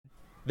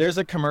there's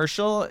a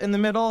commercial in the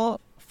middle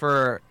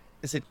for,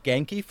 is it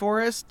Genki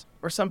Forest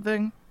or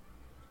something?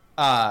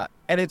 And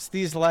it's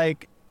these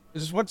like,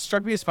 just what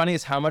struck me as funny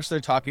is how much they're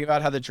talking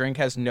about how the drink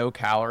has no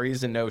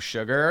calories and no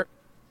sugar.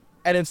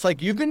 And it's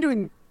like, you've been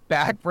doing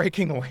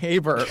back-breaking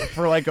labor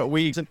for like a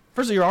week. And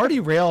first of all, you're already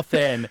rail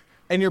thin,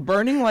 and you're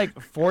burning like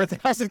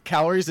 4,000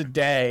 calories a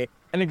day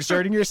and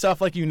exerting yourself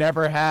like you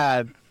never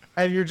had.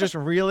 And you're just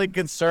really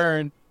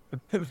concerned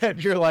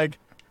that your like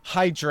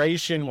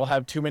hydration will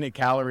have too many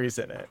calories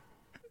in it.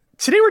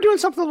 Today we're doing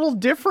something a little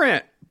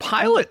different.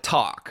 Pilot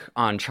Talk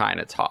on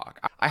China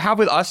Talk. I have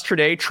with us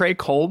today Trey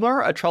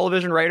Colmer, a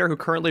television writer who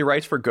currently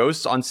writes for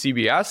Ghosts on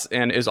CBS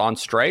and is on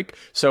strike,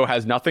 so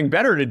has nothing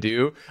better to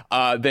do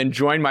than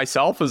join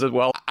myself as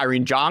well,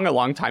 Irene Zhang, a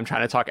longtime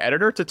China Talk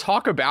editor, to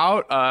talk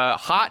about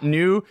hot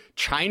new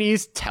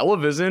Chinese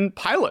television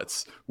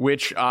pilots,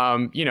 which,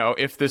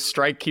 if this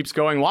strike keeps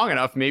going long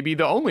enough, may be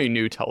the only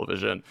new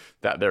television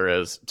that there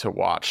is to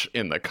watch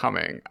in the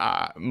coming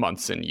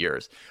months and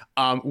years.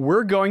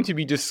 We're going to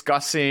be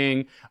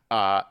discussing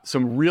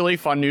some really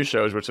fun new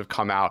shows which have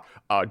come out.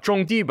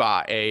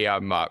 Zhongdiba,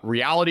 a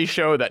reality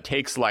show that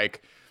takes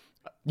like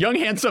young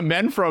handsome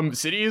men from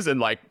cities and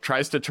like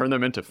tries to turn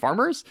them into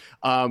farmers.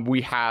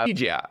 We have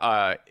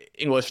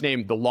English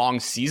name The Long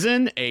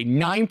Season, a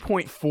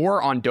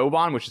 9.4 on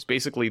Douban, which is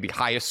basically the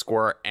highest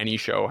score any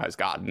show has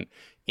gotten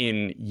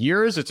in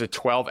years. It's a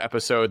 12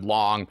 episode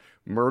long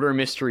murder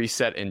mystery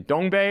set in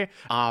Dongbei.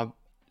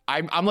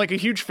 I'm like a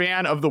huge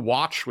fan of The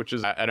Watch, which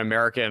is an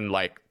American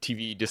like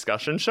TV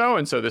discussion show.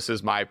 And so this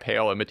is my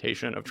pale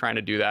imitation of trying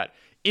to do that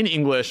in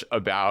English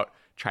about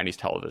Chinese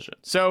television.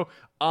 So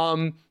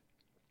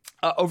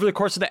over the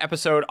course of the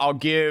episode, I'll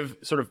give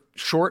sort of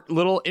short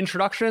little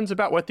introductions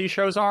about what these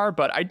shows are.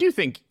 But I do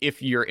think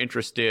if you're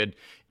interested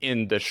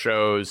in the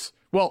shows,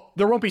 well,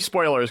 there won't be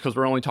spoilers because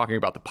we're only talking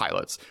about the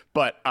pilots.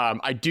 But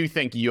I do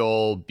think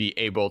you'll be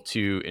able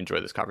to enjoy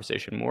this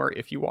conversation more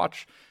if you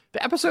watch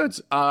the episodes.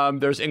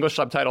 There's English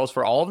subtitles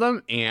for all of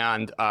them,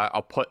 and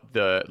I'll put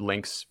the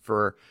links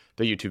for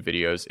the YouTube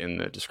videos in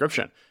the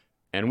description.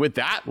 And with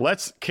that,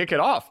 let's kick it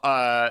off.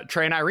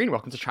 Trey and Irene,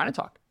 welcome to China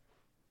Talk.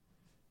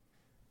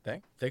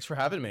 Thanks for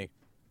having me.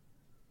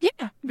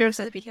 Yeah, very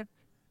excited to be here.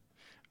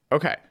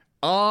 Okay.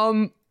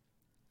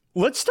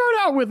 Let's start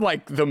out with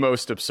like the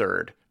most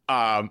absurd,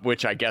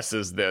 which I guess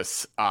is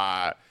this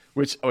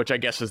which I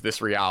guess is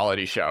this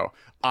reality show.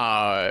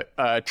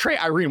 Trey,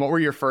 Irene, what were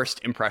your first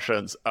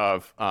impressions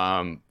of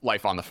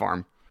life on the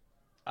farm?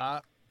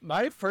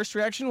 My first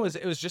reaction was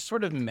it was just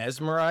sort of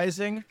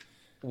mesmerizing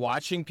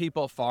watching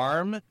people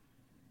farm,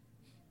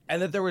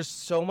 and that there was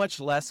so much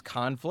less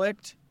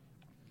conflict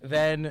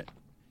than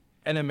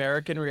an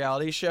American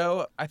reality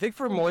show. I think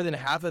for more than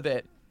half of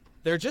it,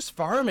 they're just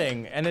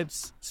farming and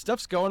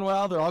stuff's going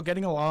well. They're all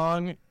getting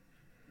along.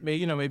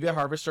 Maybe a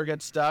harvester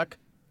gets stuck.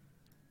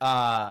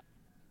 But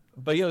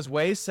it was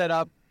way set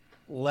up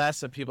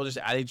less of people just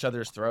at each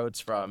other's throats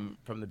from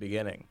the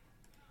beginning.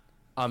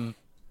 I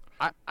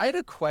had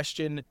a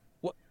question.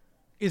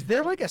 Is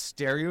there like a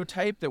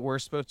stereotype that we're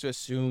supposed to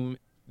assume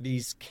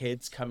these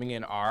kids coming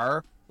in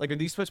are? Like, are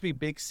these supposed to be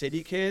big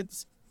city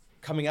kids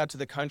coming out to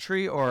the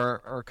country,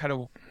 or kind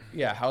of,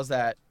 how's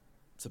that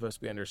supposed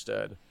to be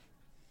understood?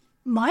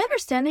 My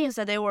understanding is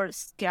that they were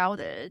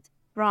scouted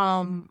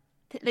from,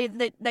 they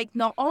like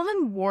not all of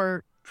them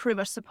were pretty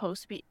much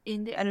supposed to be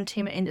in the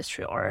entertainment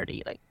industry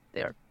already. Like,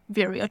 they're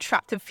very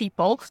attractive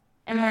people,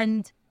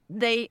 and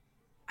I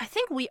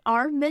think we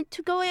are meant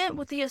to go in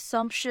with the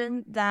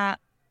assumption that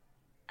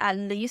at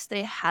least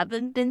they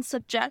haven't been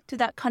subject to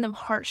that kind of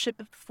hardship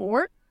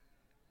before.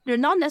 They're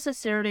not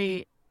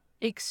necessarily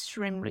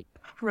extremely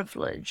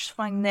privileged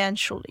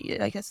financially.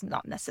 I guess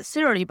not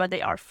necessarily, but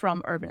they are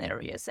from urban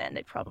areas, and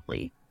they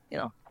probably,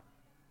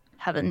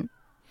 haven't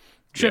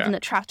driven a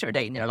tractor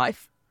day in their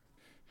life.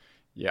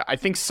 Yeah, I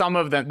think some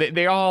of them,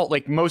 they all,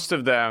 like most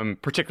of them,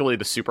 particularly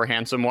the super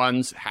handsome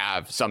ones,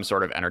 have some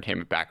sort of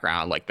entertainment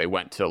background. Like they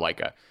went to like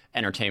a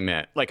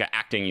entertainment, like an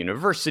acting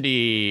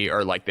university,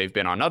 or like they've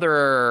been on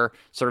other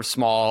sort of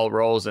small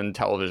roles in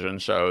television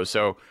shows.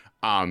 So,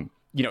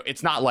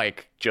 it's not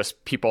like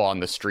just people on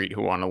the street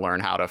who want to learn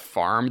how to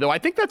farm, though I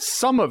think that's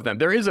some of them.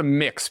 There is a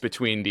mix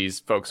between these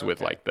folks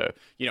with like the,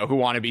 who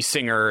want to be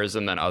singers,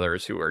 and then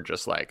others who are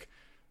just like,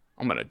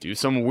 I'm going to do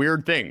some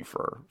weird thing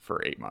for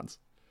 8 months.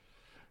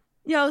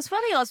 Yeah, it was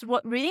funny. I was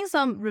reading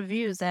some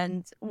reviews,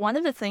 and one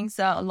of the things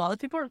that a lot of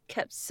people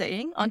kept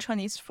saying on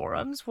Chinese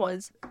forums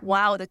was,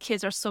 wow, the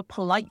kids are so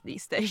polite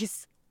these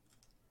days.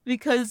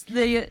 Because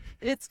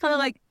it's kind of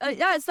like,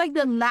 it's like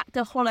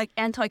the whole like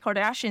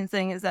anti-Kardashian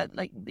thing is that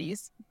like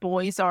these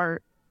boys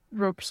are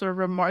sort of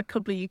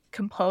remarkably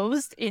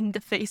composed in the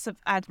face of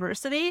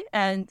adversity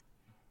and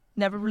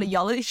never really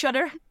yell at each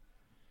other.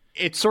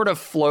 It sort of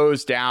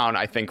flows down,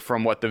 I think,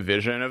 from what the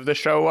vision of the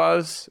show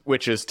was,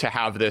 which is to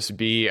have this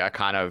be a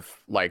kind of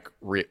like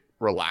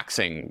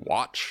relaxing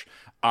watch.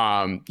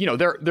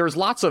 There's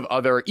lots of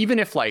other, even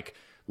if like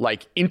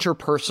like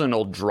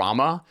interpersonal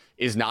drama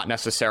is not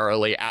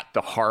necessarily at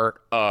the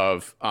heart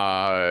of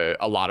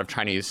a lot of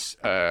Chinese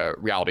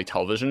reality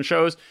television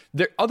shows.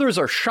 Others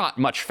are shot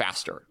much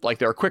faster. Like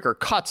there are quicker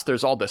cuts.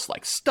 There's all this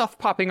like stuff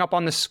popping up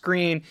on the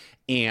screen.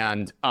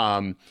 And,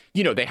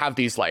 they have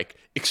these like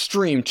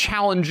extreme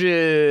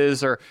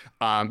challenges or,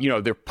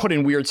 they're put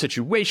in weird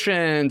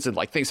situations and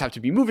like things have to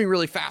be moving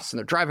really fast and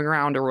they're driving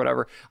around or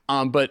whatever.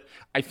 But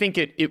I think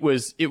it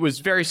was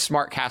very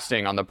smart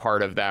casting on the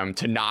part of them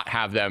to not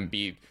have them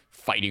be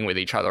fighting with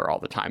each other all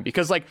the time,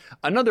 because like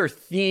another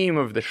theme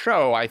of the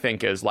show I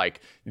think is like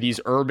these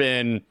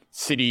urban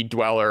city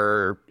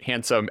dweller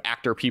handsome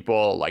actor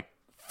people like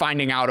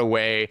finding out a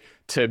way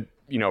to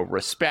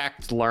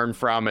respect, learn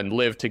from, and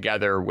live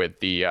together with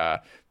the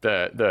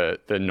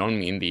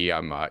nonmin,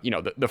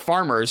 the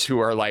farmers who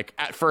are like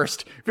at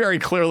first very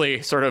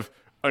clearly sort of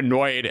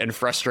annoyed and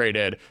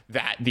frustrated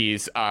that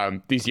these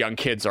young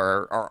kids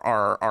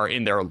are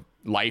in their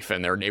life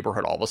and their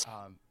neighborhood all of a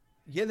sudden.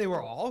 Yeah, they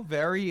were all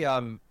very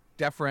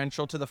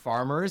deferential to the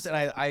farmers,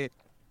 and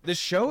this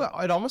show,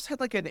 it almost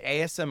had like an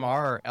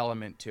ASMR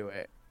element to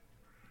it.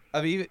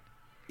 Of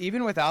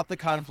even without the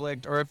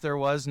conflict, or if there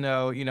was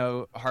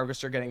no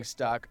harvester getting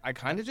stuck, I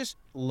kind of just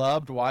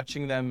loved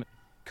watching them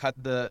cut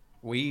the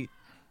wheat,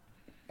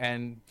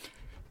 and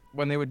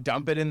when they would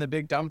dump it in the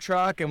big dump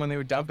truck and when they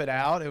would dump it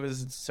out, it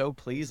was so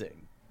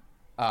pleasing.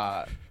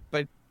 But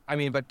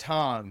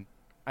Tom,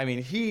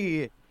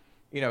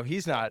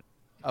 he's not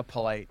a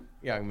polite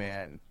young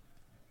man.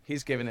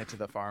 He's giving it to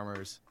the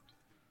farmers.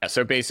 Yeah,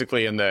 so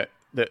basically in the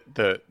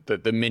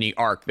mini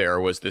arc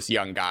there was this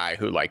young guy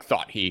who like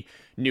thought he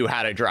knew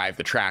how to drive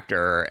the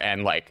tractor,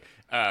 and like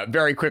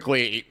very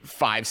quickly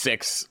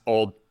 5-6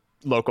 old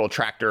local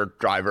tractor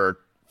driver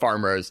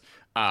farmers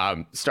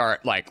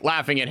start like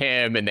laughing at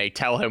him, and they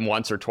tell him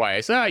once or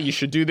twice, you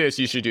should do this,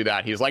 you should do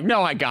that. He's like,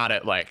 no, I got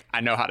it. Like,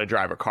 I know how to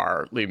drive a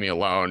car. Leave me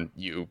alone,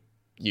 you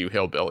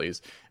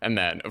hillbillies. And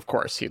then of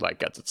course he like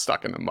gets it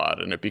stuck in the mud,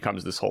 and it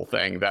becomes this whole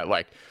thing that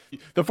like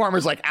the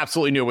farmers like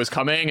absolutely knew it was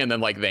coming, and then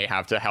like they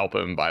have to help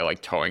him by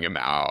like towing him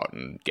out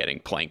and getting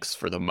planks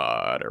for the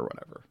mud or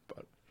whatever.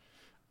 But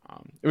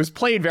it was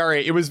played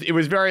it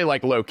was very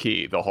like low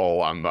key, the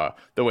whole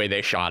the way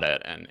they shot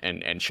it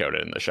and showed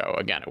it in the show.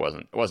 Again,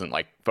 it wasn't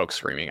like folks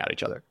screaming at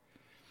each other.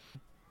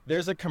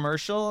 There's a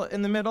commercial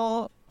in the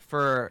middle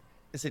for,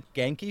 is it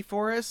Genki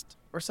Forest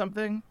or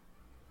something?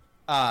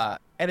 And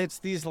it's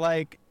these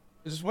like,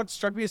 just what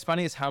struck me as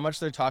funny is how much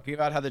they're talking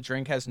about how the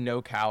drink has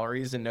no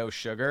calories and no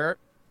sugar.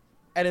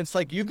 And it's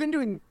like, you've been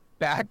doing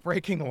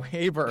back-breaking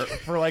labor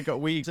for like a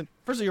week. And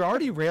first of all, you're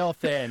already rail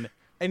thin,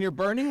 and you're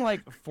burning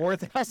like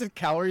 4,000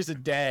 calories a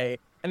day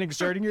and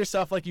exerting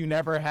yourself like you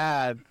never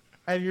had.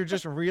 And you're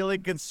just really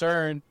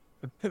concerned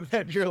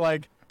that your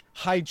like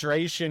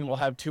hydration will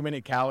have too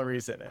many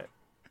calories in it.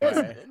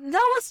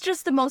 That was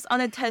just the most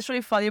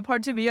unintentionally funny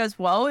part to me as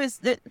well, is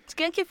that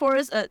Genki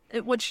Forest,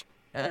 which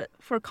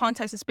for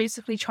context is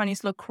basically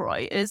Chinese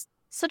LaCroix, is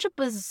such a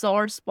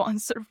bizarre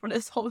sponsor for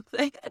this whole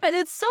thing. And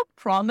it's so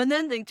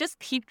prominent, they just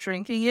keep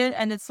drinking it,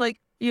 and it's like,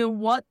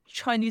 what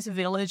Chinese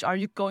village are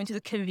you going to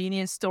the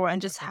convenience store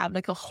and just have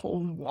like a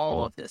whole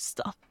wall of this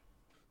stuff?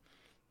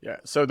 Yeah,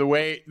 so the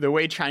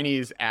way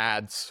Chinese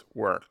ads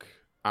work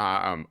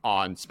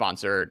on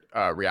sponsored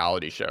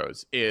reality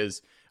shows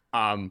is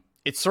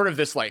it's sort of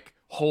this like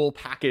whole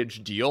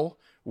package deal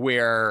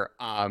where,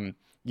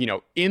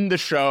 in the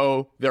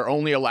show, they're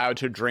only allowed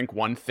to drink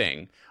one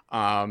thing.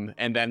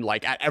 And then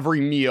like at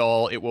every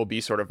meal, it will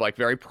be sort of like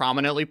very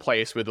prominently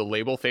placed with a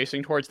label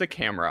facing towards the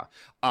camera.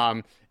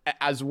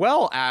 As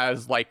well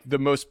as like the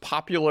most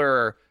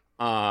popular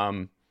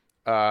either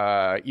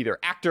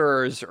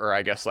actors or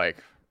I guess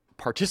like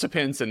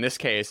participants in this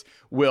case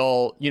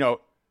will,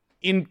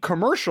 in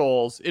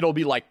commercials, it'll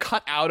be like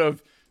cut out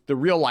of the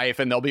real life,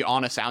 and they'll be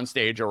on a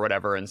soundstage or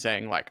whatever and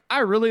saying like, I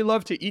really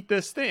love to eat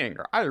this thing,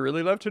 or I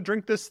really love to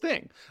drink this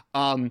thing.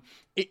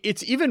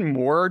 It's even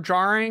more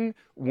jarring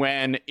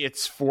when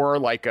it's for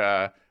like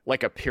a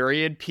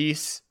period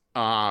piece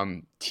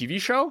TV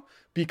show,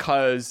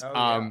 because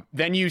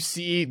then you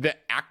see the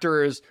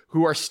actors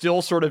who are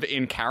still sort of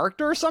in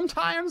character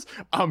sometimes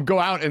go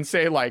out and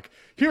say like,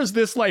 here's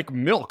this like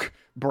milk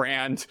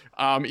brand,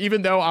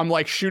 even though I'm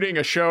like shooting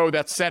a show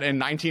that's set in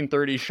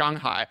 1930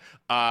 Shanghai,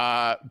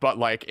 but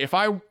like if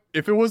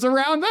it was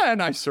around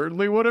then, I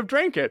certainly would have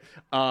drank it.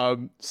 A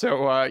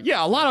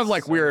lot of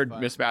like weird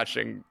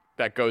mismatching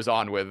that goes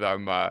on with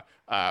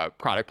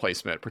product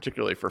placement,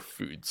 particularly for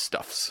food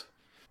stuffs.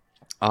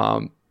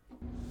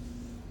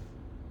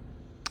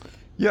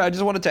 Yeah, I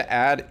just wanted to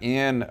add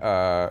in,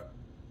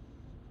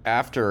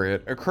 after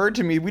it occurred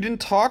to me, we didn't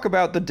talk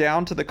about the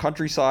Down to the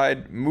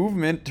Countryside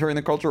movement during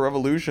the Cultural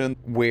Revolution,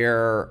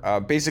 where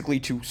basically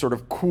to sort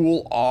of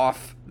cool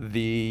off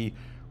the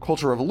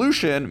Cultural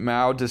Revolution,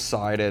 Mao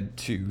decided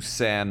to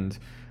send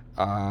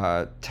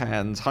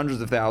tens,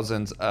 hundreds of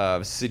thousands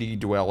of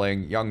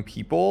city-dwelling young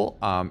people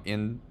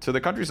into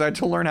the countryside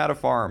to learn how to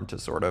farm, to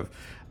sort of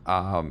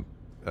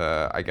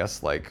I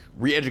guess, like,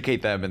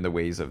 re-educate them in the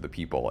ways of the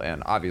people.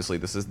 And obviously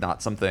this is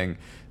not something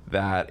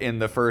that in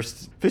the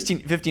first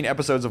 15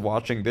 episodes of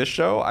watching this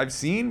show I've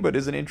seen, but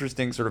is an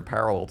interesting sort of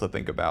parallel to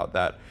think about,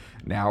 that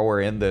now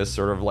we're in this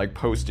sort of like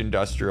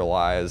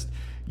post-industrialized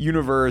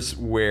universe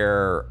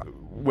where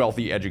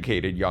wealthy,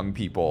 educated young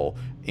people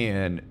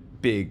in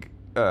big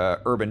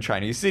urban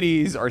Chinese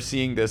cities are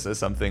seeing this as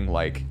something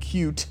like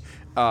cute,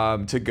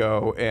 to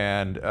go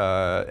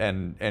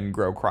and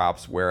grow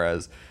crops,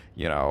 whereas,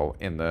 you know,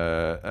 in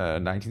the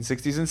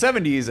 1960s and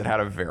 70s, it had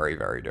a very,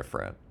 very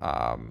different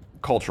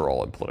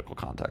cultural and political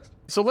context.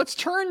 So let's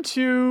turn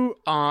to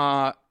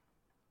the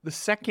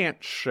second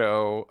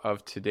show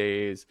of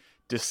today's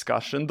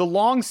discussion, The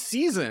Long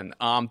Season,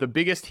 the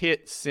biggest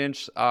hit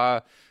since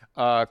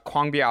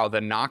Kwangbiao,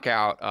 the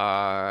knockout.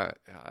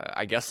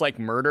 I guess like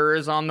murder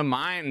is on the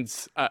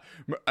minds.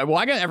 Well,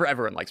 I guess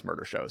everyone likes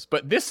murder shows,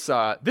 but this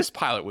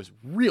pilot was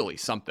really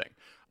something.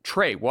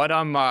 Trey, what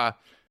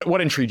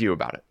intrigued you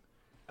about it?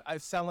 I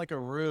sound like a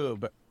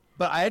rube,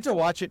 but I had to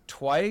watch it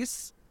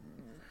twice.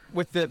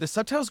 With the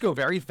subtitles go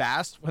very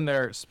fast when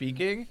they're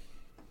speaking.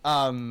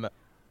 I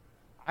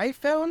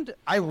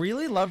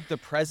really loved the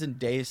present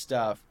day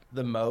stuff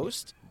the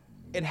most.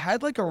 It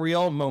had like a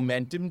real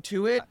momentum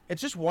to it.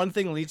 It's just one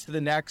thing leads to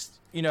the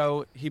next. You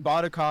know, he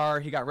bought a car,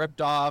 he got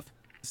ripped off.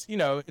 You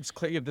know, it's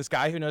clear you have this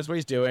guy who knows what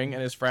he's doing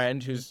and his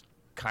friend who's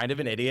kind of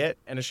an idiot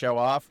and a show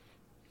off.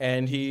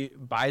 And he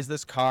buys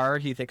this car.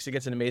 He thinks he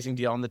gets an amazing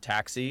deal on the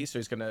taxi. So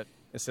he's going to,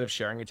 instead of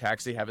sharing a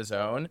taxi, have his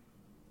own.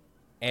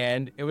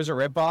 And it was a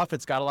ripoff.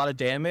 It's got a lot of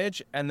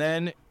damage. And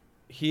then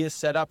he is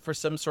set up for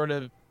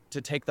to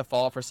take the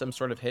fall for some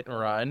sort of hit and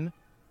run.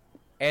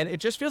 And it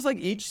just feels like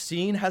each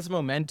scene has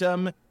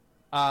momentum.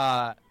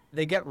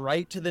 They get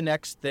right to the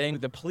next thing.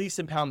 The police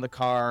impound the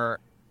car,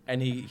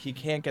 and he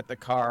can't get the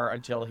car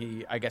until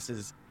he, I guess,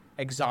 is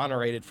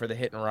exonerated for the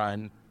hit and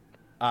run.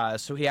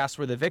 So he asks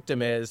where the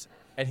victim is,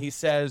 and he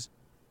says,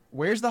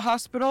 "Where's the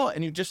hospital?"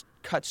 And you just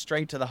cut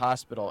straight to the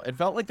hospital. It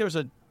felt like there was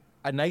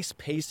a nice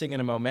pacing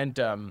and a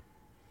momentum.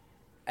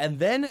 And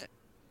then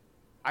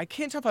I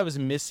can't tell if I was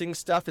missing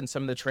stuff in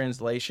some of the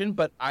translation,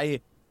 but I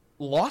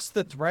lost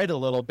the thread a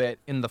little bit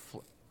in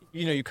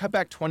you cut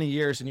back 20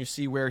 years and you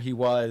see where he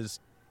was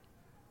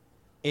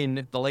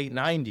in the late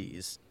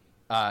 90s,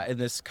 in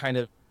this kind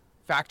of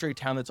factory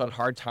town that's on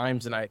hard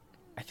times. And I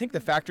think the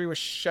factory was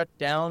shut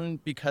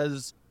down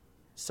because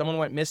someone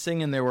went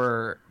missing and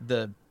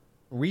the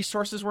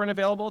resources weren't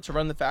available to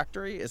run the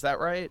factory. Is that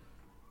right?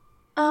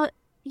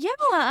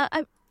 Yeah.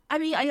 I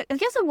mean, I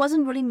guess it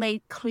wasn't really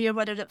made clear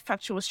whether the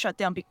factory was shut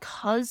down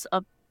because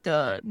of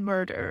the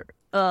murder.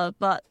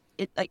 But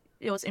it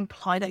was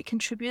implied that it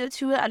contributed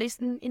to it, at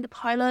least in the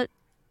pilot.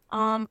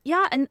 I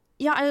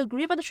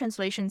agree about the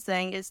translation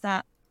thing. Is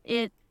that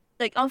it?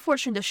 Like,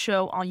 unfortunately, the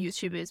show on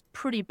YouTube is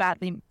pretty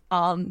badly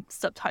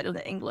subtitled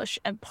in English,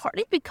 and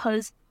partly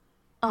because,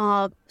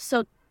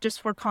 so just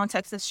for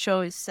context, this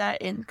show is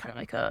set in kind of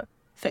like a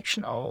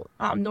fictional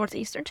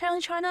northeastern town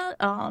in China.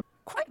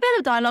 Quite a bit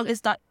of dialogue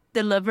is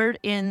delivered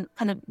in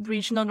kind of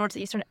regional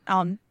northeastern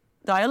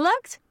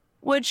dialect,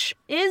 which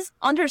is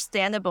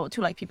understandable to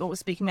like people who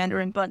speak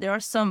Mandarin, but there are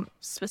some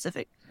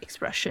specific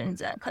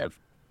expressions and kind of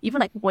even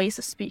like ways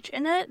of speech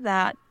in it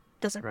that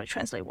doesn't really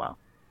translate well.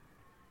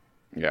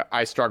 Yeah,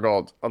 I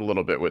struggled a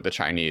little bit with the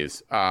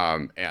Chinese,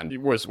 and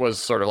was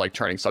sort of like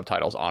turning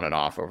subtitles on and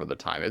off over the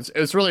time.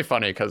 It's really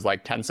funny because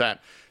like Tencent,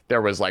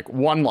 there was like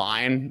one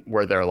line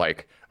where they're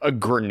like, a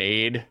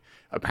grenade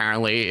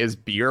apparently is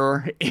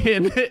beer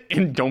in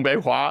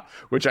Dongbeihua,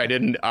 which I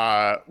didn't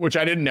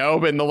know,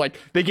 but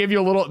they gave you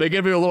a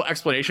little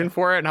explanation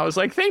for it, and I was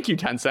like, thank you,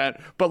 Tencent,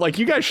 but like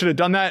you guys should have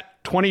done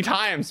that 20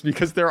 times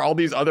because there are all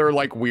these other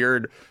like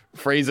weird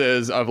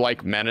phrases of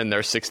like men in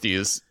their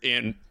 60s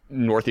in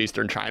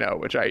northeastern China,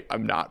 which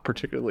I'm not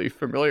particularly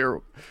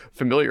familiar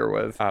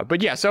with.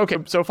 But yeah, so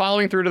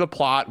following through to the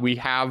plot, we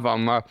have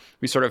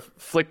we sort of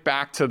flick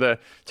back to the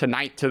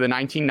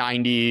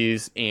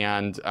 1990s,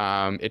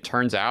 and it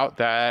turns out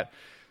that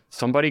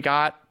somebody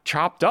got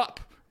chopped up,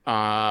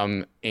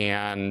 and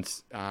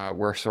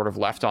we're sort of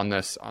left on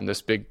this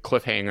big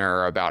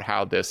cliffhanger about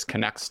how this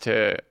connects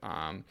to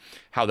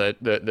how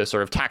the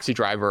sort of taxi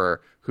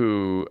driver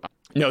who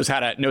knows how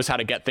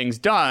to get things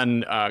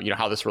done,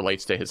 how this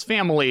relates to his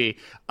family,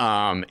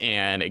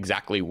 and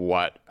exactly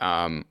what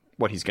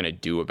he's going to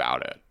do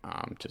about it,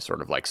 to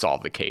sort of like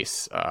solve the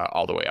case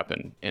all the way up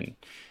in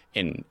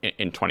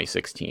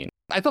 2016.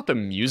 I thought the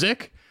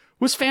music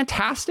was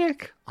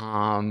fantastic.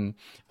 You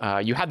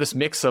had this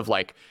mix of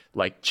like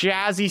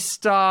jazzy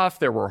stuff.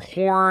 There were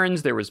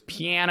horns. There was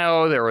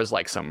piano. There was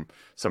like some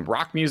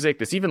rock music.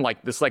 This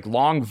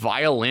long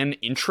violin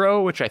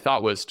intro, which I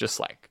thought was just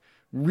like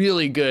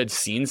really good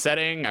scene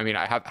setting. I mean,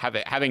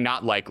 having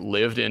not like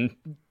lived in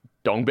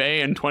Dongbei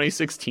in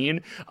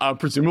 2016,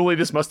 presumably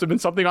this must have been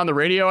something on the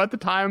radio at the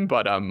time,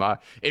 but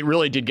it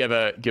really did give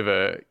a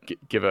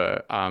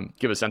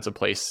sense of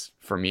place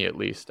for me, at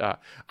least.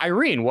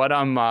 Irene, what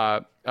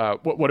about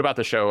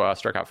the show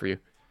struck out for you?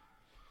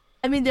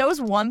 I mean, there was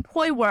one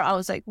point where I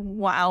was like,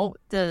 wow,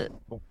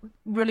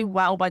 really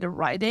wow by the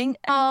writing.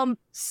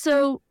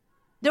 So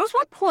there was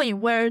one point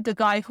where the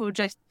guy who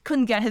just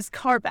couldn't get his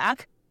car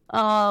back,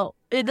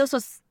 this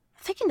was,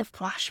 I think, in the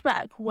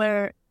flashback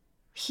where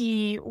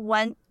he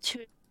went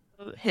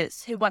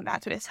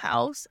back to his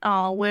house,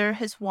 where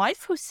his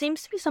wife, who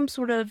seems to be some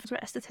sort of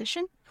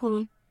esthetician,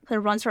 who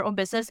runs her own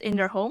business in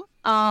their home,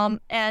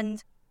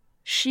 and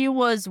she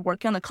was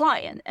working on a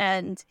client,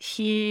 and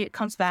he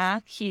comes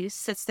back, he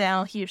sits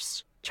down, he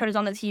turns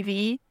on the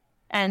TV,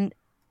 and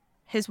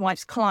his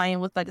wife's client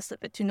was like a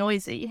bit too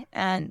noisy,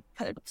 and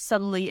kind of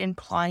subtly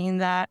implying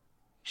that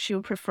she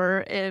would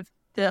prefer if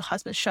the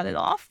husband shut it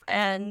off,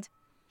 and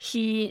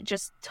he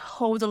just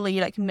totally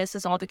like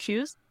misses all the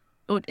cues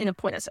in a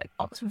point that's like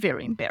almost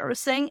very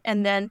embarrassing,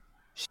 and then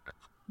he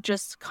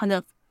just kind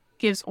of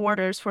gives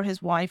orders for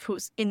his wife,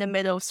 who's in the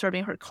middle of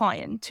serving her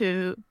client,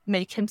 to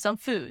make him some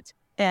food.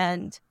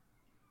 And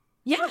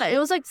yeah, it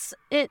was like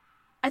it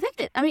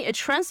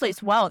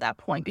translates well at that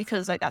point,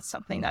 because like that's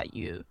something that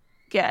you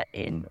get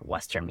in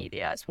Western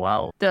media as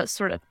well, the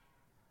sort of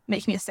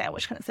make me a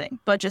sandwich kind of thing,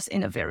 but just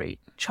in a very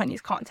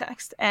Chinese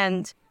context.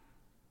 And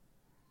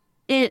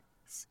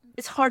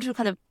it's hard to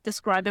kind of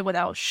describe it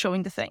without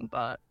showing the thing,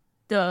 but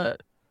the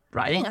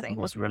writing, I think,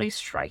 was really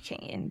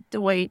striking in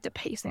the way the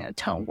pacing and the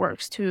tone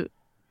works to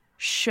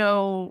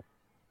show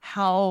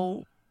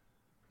how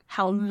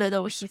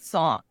little he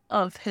thought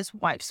of his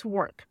wife's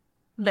work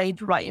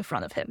laid right in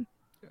front of him.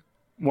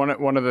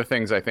 One of the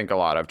things I think a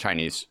lot of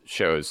Chinese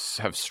shows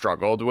have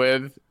struggled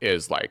with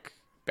is like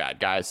bad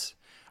guys.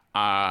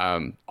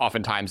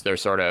 Oftentimes they're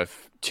sort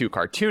of too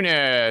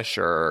cartoonish,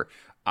 or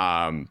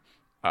I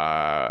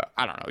don't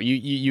know.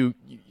 You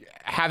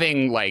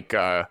having like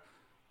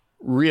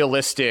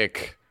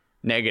realistic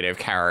negative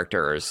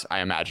characters, I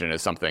imagine,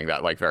 is something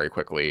that like very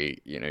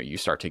quickly you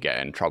start to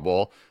get in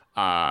trouble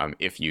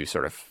if you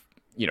sort of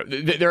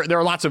there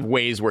are lots of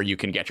ways where you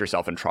can get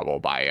yourself in trouble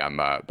by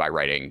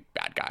writing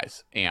bad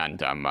guys,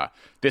 and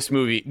this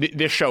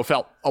show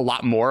felt a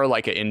lot more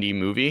like an indie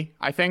movie,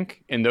 I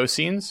think, in those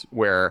scenes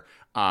where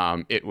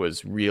it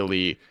was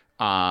really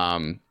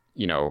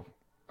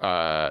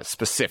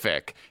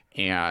specific,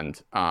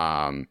 and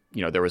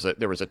there was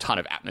a ton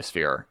of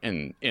atmosphere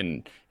in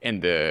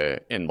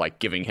like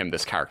giving him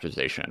this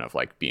characterization of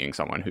like being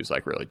someone who's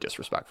like really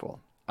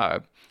disrespectful.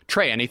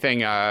 Trey,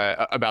 anything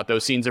about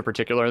those scenes in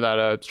particular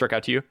that struck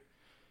out to you?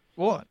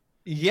 Well,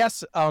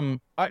 yes.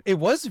 It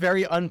was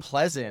very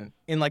unpleasant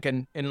in like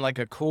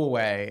a cool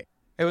way.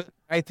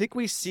 I think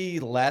we see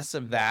less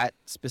of that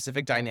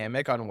specific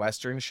dynamic on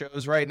Western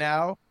shows right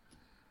now,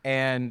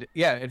 and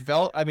yeah, it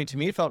felt. I mean, to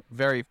me, it felt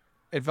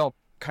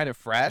kind of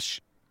fresh,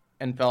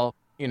 and felt,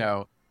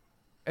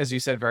 as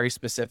you said, very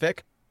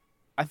specific.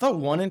 I thought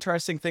one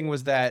interesting thing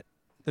was that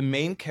the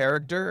main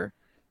character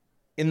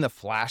in the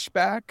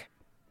flashback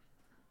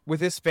with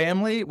his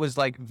family was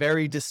like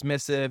very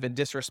dismissive and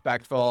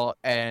disrespectful,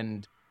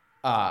 and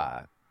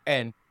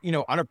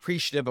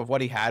unappreciative of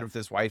what he had with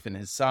his wife and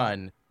his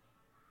son,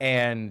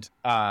 and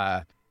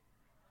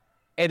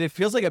it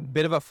feels like a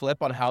bit of a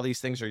flip on how these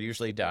things are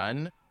usually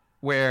done,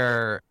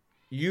 where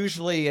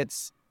usually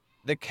it's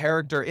the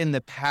character in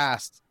the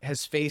past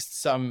has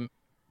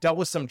dealt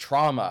with some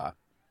trauma,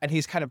 and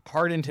he's kind of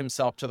hardened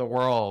himself to the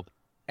world,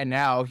 and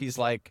now he's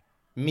like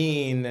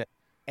mean,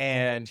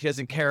 and he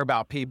doesn't care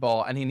about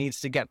people, and he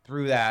needs to get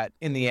through that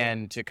in the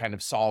end to kind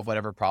of solve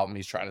whatever problem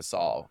he's trying to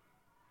solve.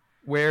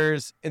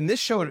 Whereas in this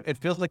show, it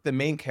feels like the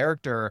main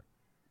character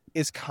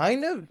is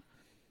kind of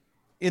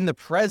in the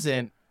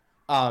present,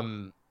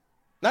 not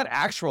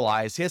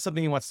actualized. He has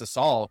something he wants to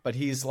solve, but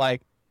he's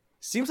like,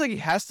 seems like he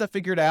has stuff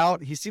figured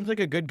out. He seems like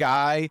a good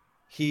guy.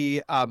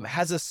 He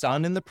has a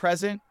son in the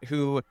present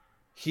who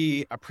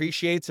he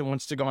appreciates and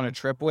wants to go on a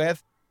trip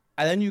with.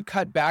 And then you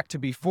cut back to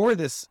before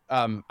this.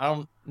 I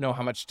don't know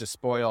how much to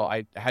spoil.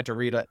 I had to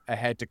read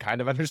ahead to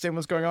kind of understand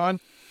what's going on.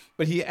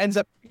 But he ends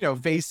up,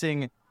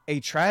 facing a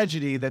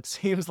tragedy that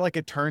seems like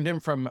it turned him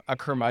from a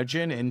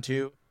curmudgeon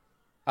into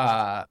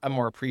a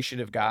more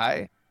appreciative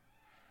guy.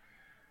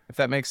 If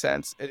that makes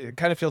sense. It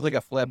kind of feels like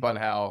a flip on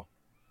how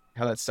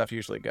that stuff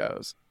usually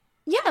goes.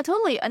 Yeah,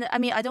 totally. And I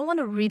mean, I don't want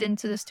to read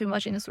into this too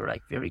much in a sort of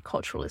like very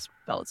culturalist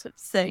relative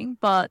thing,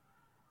 but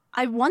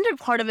I wonder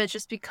part of it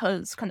just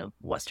because kind of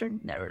Western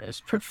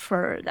narratives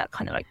prefer that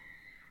kind of like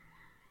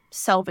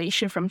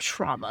salvation from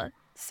trauma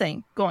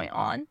thing going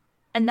on.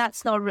 And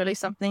that's not really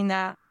something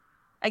that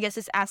I guess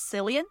is as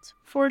salient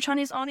for a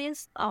Chinese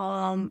audience.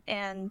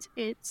 And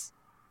it's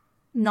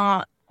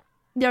not,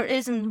 there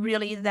isn't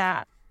really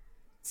that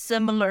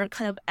similar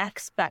kind of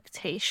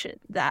expectation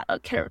that a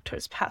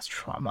character's past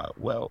trauma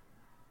will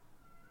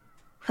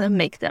kind of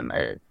make them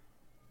an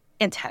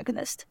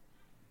antagonist.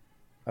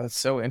 Oh, that's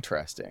so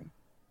interesting.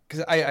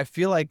 Because I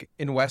feel like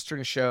in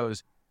Western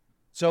shows,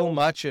 so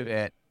much of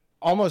it,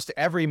 almost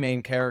every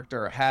main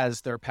character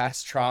has their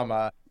past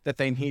trauma that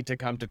they need to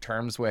come to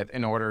terms with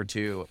in order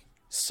to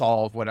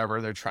solve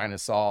whatever they're trying to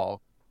solve.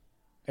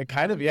 It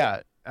kind of,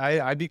 yeah,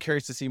 I'd be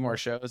curious to see more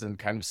shows and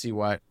kind of see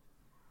what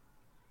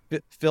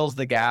fills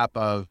the gap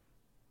of,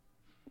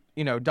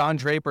 Don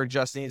Draper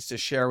just needs to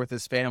share with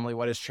his family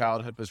what his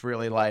childhood was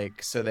really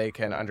like so they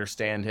can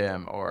understand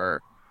him,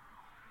 or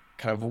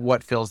kind of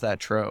what fills that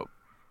trope.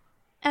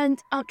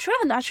 And Trey,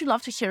 I'd actually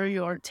love to hear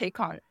your take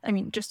on it. I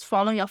mean, just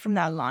following up from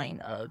that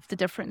line of the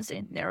difference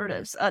in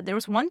narratives. There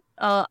was one,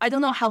 I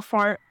don't know how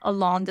far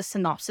along the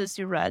synopsis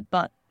you read,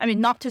 but I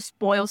mean, not to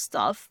spoil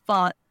stuff,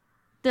 but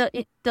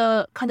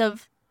the kind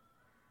of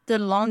the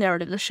long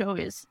narrative of the show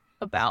is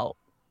about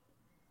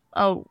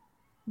a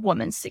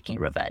woman seeking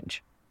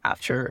revenge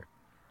after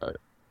a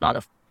lot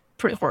of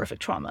pretty horrific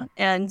trauma,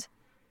 and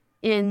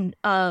in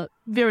a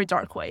very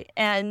dark way.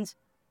 And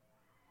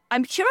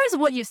I'm curious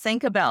what you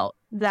think about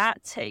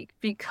that take,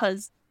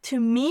 because to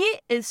me,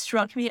 it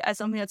struck me as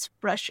something that's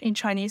fresh in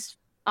Chinese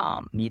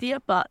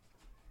media, but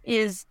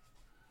is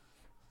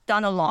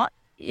done a lot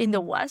in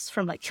the West,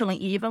 from like Killing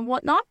Eve and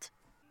whatnot.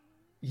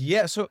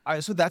 Yeah, so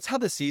that's how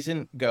the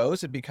season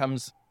goes. It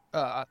becomes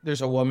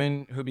there's a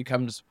woman who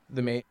becomes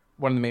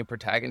one of the main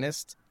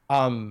protagonists.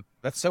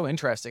 That's so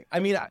interesting. I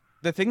mean,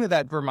 the thing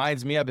that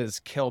reminds me of is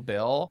Kill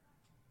Bill.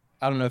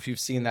 I don't know if you've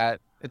seen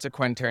that. It's a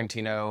Quentin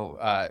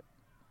Tarantino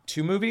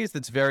 2 movies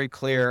that's very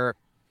clear.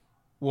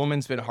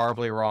 Woman's been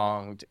horribly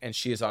wronged, and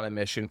she is on a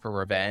mission for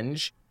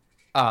revenge.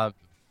 I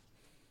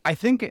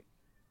think,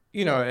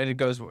 and it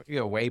goes,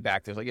 way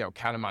back. There's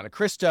Count of Monte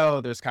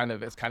Cristo. It's kind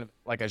of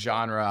like a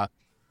genre,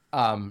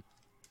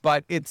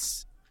 but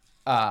it's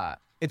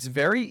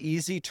very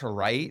easy to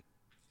write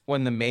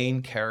when the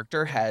main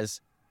character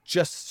has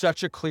just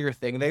such a clear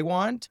thing they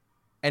want,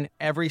 and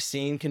every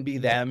scene can be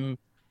them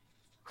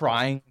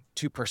trying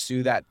to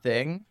pursue that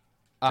thing.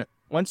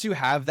 Once you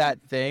have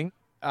that thing,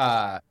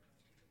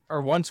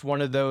 or once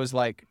one of those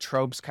like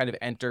tropes kind of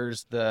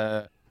enters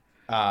the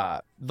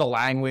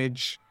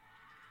language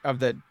of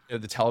the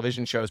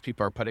television shows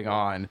people are putting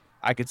on,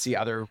 I could see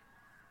other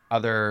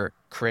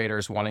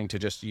creators wanting to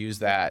just use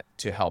that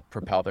to help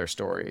propel their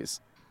stories.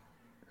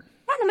 Yeah,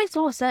 that makes a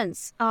lot of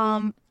sense.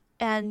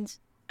 And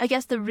I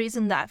guess the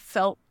reason that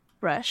felt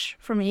fresh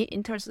for me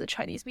in terms of the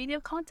Chinese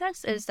media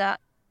context is that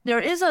there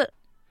is a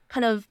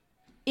kind of,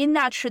 in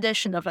that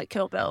tradition of like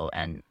Kill Bill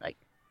and like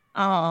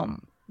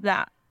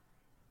that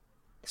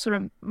sort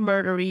of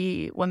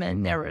murdery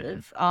women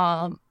narrative,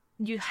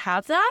 you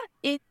have that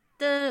in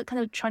the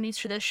kind of Chinese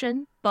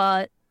tradition,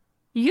 but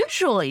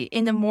usually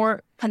in the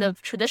more kind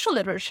of traditional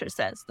literature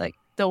sense, like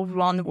the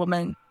wronged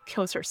woman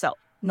kills herself,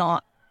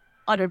 not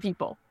other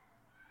people.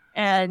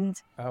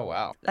 And oh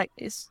wow, like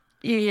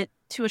it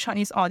to a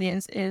Chinese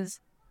audience is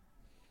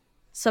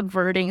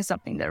subverting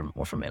something they're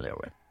more familiar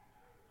with.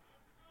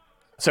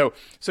 So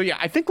yeah,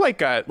 I think like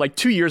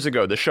 2 years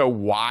ago, the show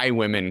Why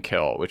Women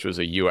Kill, which was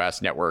a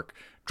U.S. network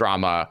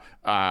drama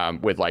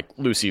with like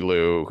Lucy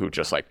Liu, who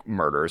just like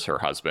murders her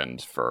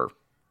husband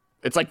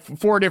it's like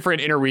 4 different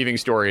interweaving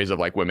stories of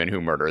like women who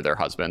murder their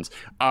husbands,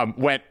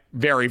 went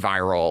very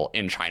viral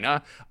in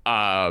China.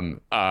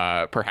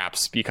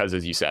 Perhaps because,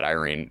 as you said,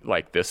 Irene,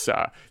 like this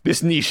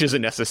niche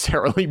isn't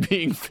necessarily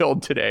being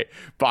filled today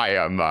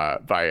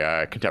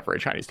by contemporary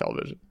Chinese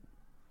television.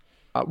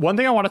 One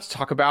thing I wanted to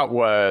talk about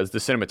was the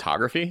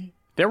cinematography.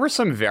 There were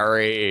some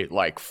very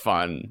like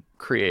fun,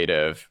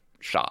 creative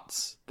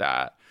shots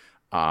that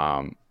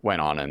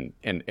went on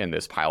in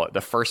this pilot.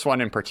 The first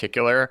one in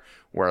particular,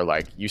 where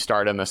like you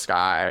start in the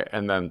sky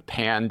and then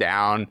pan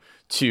down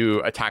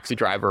to a taxi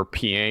driver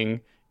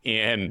peeing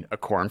in a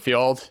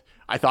cornfield,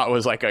 I thought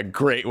was like a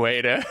great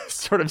way to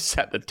sort of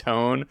set the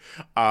tone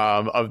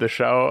of the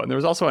show. And there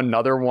was also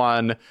another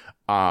one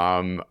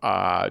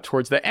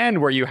towards the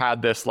end where you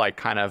had this like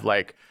kind of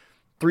like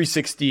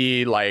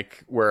 360,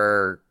 like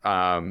where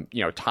time,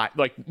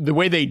 like the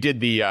way they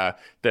did the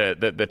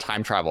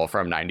time travel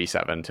from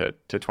 97 to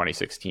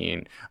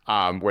 2016,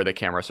 where the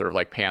camera sort of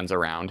like pans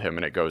around him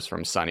and it goes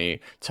from sunny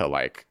to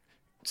like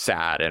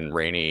sad and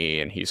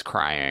rainy and he's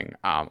crying.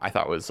 I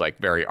thought was like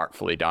very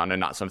artfully done and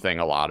not something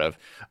a lot of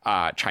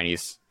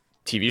Chinese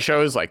TV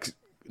shows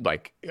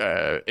like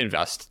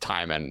invest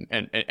time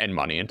and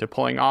money into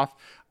pulling off.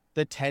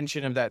 The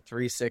tension of that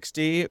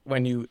 360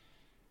 when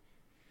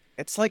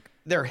it's like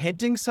they're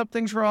hinting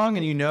something's wrong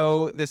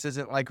and this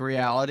isn't like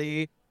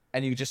reality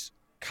and you just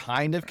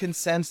kind of can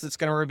sense that's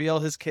going to reveal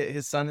his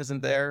son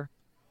isn't there.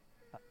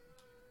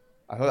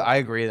 I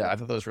agree that I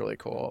thought that was really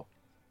cool.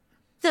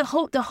 The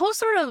whole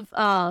sort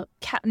of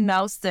cat and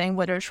mouse thing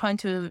where they're trying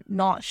to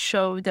not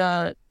show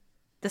the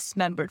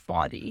dismembered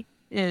body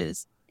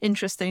is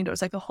interesting.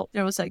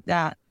 There was like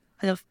that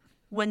kind of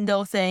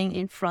window thing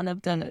in front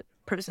of the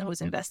person who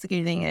was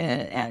investigating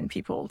it, and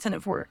people kind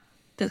of were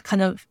the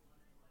kind of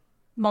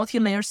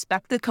multi-layer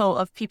spectacle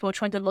of people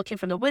trying to look in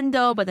from the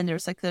window, but then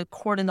there's like the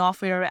cordon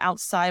off area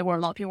outside where a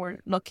lot of people were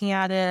looking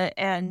at it,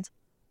 and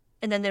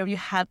then there you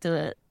have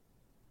the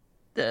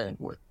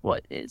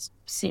what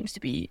seems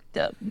to be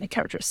the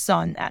character's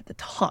son at the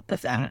top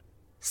of that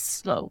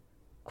slow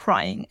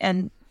crying,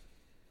 and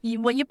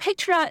when you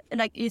picture that,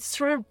 like it's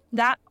sort of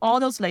that all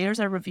those layers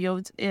are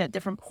revealed at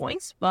different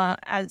points, but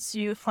as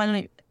you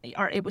finally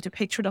are able to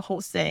picture the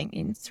whole thing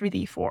in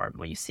 3D form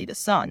when you see the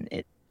son,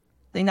 I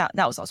think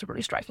that was also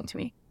really striking to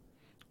me.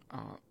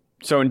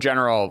 So in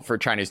general, for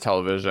Chinese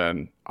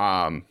television,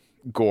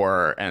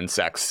 gore and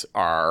sex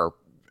are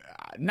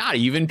not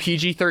even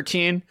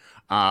PG-13.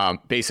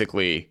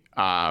 Basically,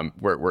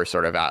 we're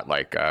sort of at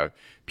like a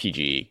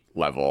PG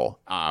level.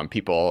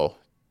 People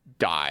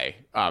die.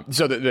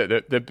 So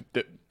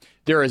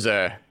there is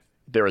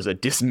a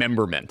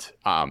dismemberment.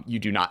 You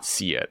do not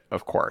see it,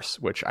 of course,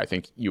 which I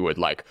think you would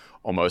like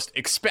almost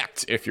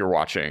expect if you're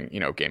watching,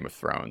 Game of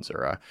Thrones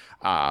or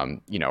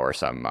or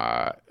some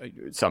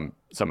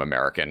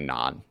American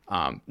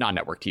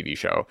non-network TV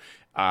show.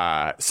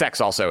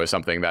 Sex also is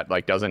something that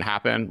like doesn't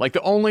happen. Like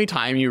the only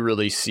time you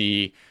really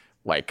see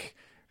like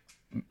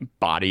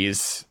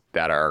bodies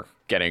that are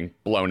getting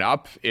blown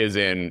up is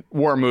in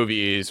war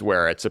movies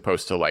where it's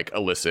supposed to like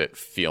elicit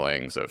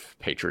feelings of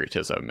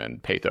patriotism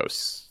and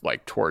pathos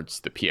like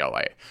towards the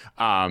PLA.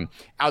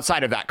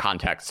 Outside of that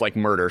context, like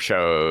murder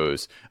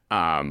shows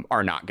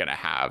are not going to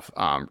have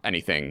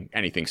anything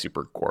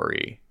super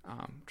gory.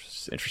 Which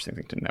is an interesting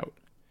thing to note.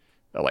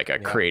 Like a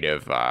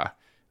creative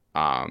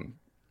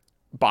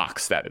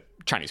box that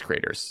Chinese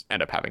creators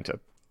end up having to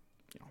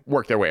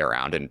work their way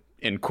around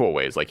in cool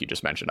ways, like you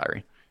just mentioned,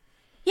 Irene.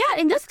 Yeah,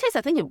 in this case,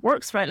 I think it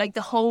works, right? Like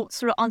the whole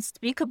sort of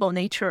unspeakable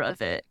nature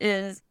of it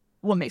is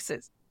what makes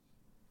it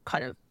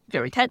kind of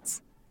very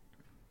tense.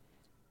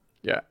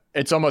 Yeah,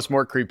 it's almost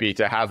more creepy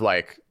to have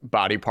like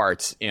body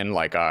parts in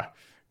like a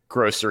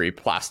grocery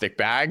plastic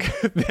bag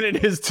than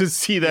it is to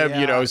see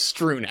them,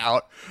 strewn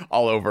out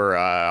all over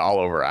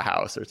a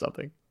house or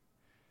something.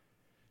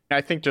 I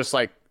think just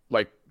like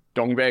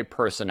Dongbei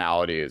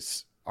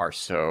personalities are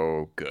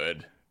so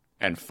good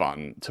and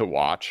fun to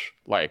watch.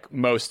 Like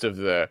most of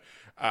the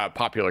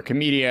popular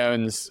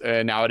comedians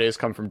nowadays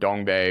come from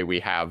Dongbei. We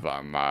have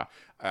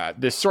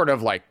this sort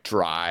of like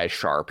dry,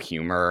 sharp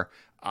humor,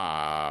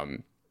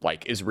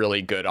 like is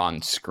really good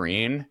on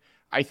screen,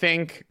 I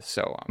think.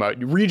 So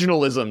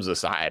regionalisms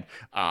aside,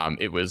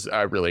 it was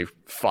really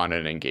fun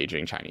and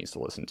engaging Chinese to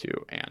listen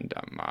to, and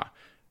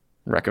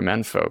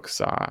recommend folks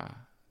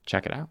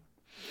check it out.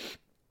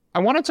 I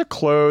wanted to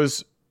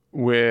close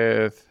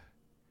with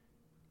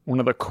one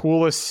of the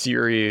coolest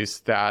series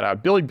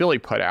that Billy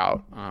put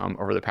out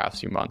over the past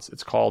few months.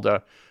 It's called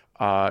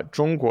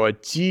中国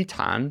鸡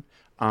坛,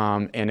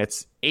 and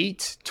it's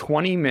 8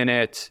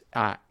 20-minute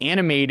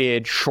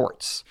animated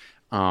shorts,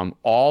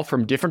 all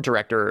from different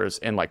directors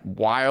and like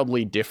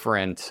wildly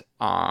different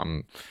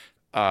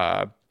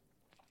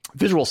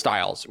visual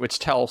styles, which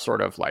tell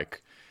sort of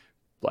like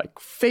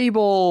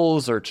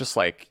fables or just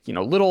like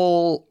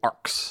little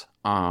arcs.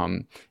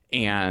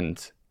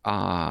 And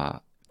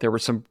there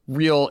was some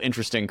real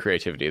interesting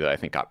creativity that I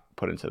think got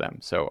put into them.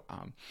 So,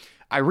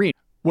 Irene,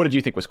 what did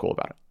you think was cool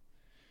about it?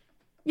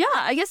 Yeah,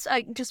 I guess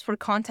just for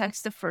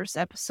context, the first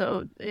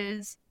episode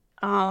is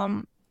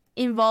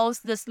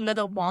involves this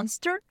little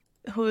monster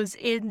who's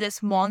in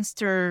this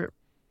monster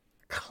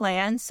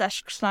clan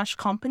slash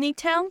company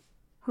town,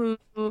 who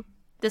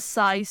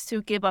decides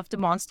to give up the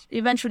monster.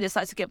 Eventually,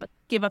 decides to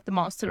give up the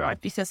monster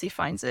art because he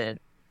finds it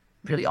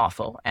really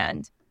awful,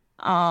 and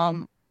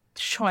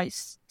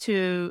tries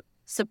to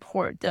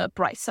support the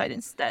bright side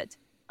instead.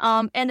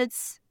 And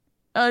it's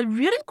a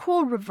really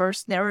cool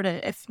reverse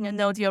narrative. If you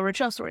know the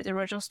original story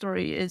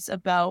is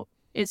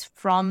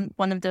from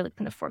one of the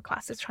kind of 4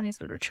 classics Chinese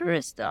literature,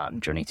 is the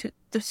Journey to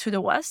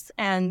the West.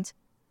 And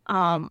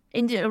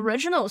in the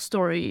original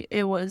story,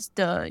 it was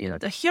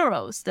the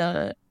heroes,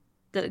 the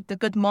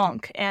good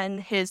monk and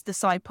his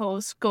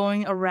disciples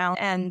going around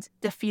and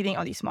defeating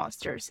all these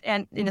monsters.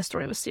 And in the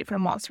story, it was seen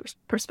from a monster's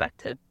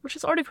perspective, which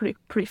is already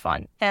pretty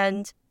fun.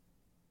 And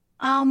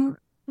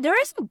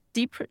there's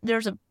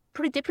a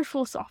pretty deeper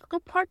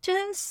philosophical part to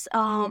this.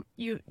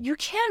 You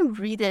can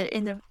read it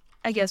in a,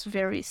 I guess,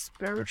 very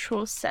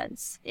spiritual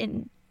sense.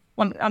 I'm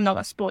not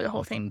gonna spoil the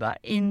whole thing, but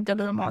in the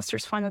little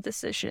monster's final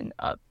decision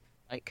of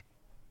like,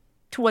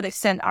 to what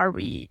extent are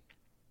we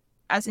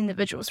as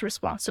individuals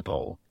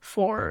responsible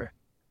for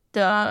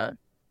the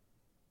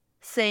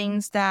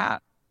things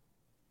that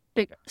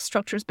big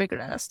structures bigger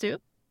than us do.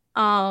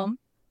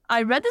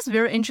 I read this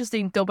very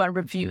interesting Douban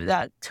review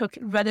that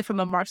read it from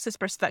a Marxist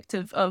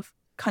perspective of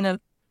kind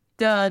of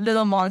the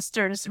little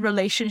monster's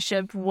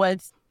relationship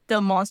with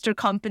the monster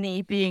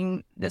company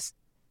being this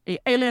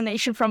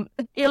alienation from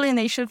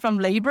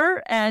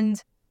labor,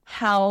 and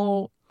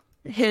how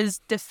his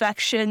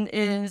defection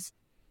is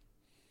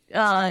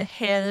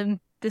him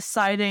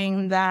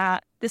deciding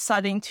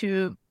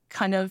to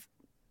kind of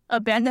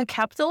abandon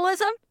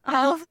capitalism.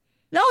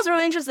 That was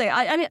really interesting.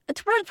 I mean,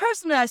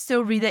 personally, I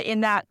still read it in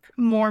that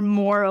more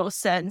moral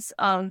sense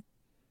of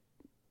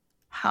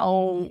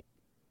how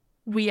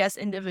we as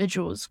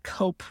individuals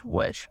cope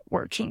with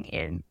working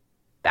in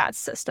bad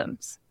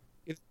systems.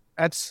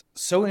 That's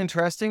so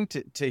interesting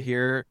to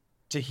hear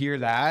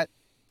that,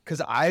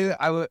 because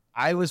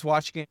I was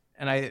watching it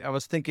and I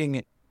was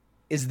thinking,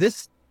 is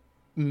this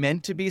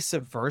meant to be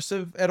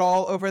subversive at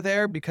all over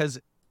there? Because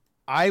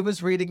I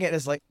was reading it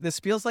as like, this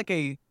feels like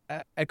a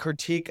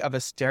critique of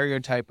a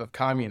stereotype of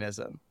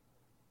communism,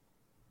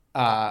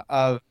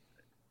 of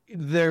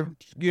they're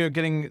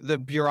getting the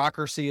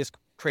bureaucracy is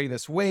creating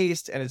this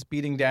waste and it's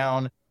beating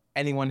down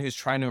anyone who's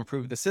trying to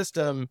improve the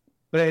system.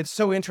 But it's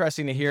so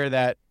interesting to hear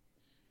that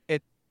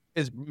it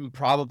is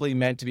probably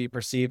meant to be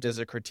perceived as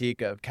a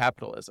critique of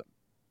capitalism.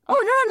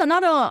 Oh, no,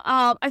 not at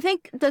all. I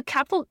think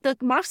the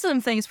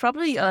Marxism thing is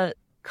probably a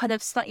kind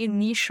of slightly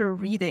niche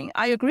reading.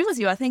 I agree with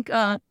you. I think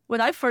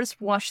when I first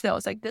watched it, I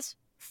was like, this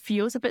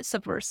feels a bit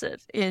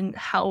subversive in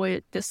how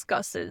it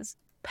discusses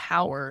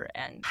power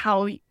and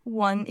how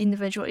one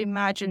individual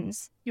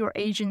imagines your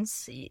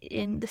agency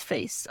in the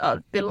face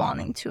of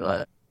belonging to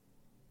a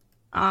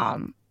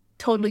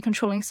totally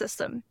controlling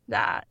system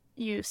that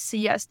you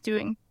see as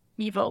doing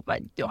evil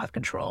but don't have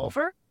control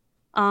over.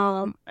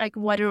 Like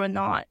whether or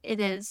not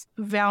it is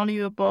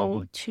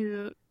valuable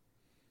to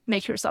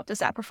make yourself the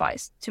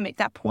sacrifice to make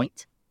that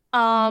point.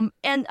 And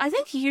I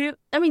think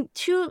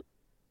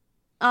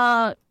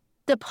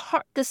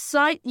the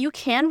side, you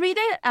can read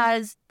it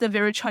as the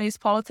very Chinese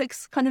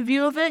politics kind of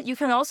view of it. You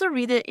can also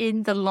read it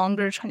in the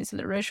longer Chinese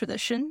literary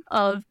tradition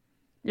of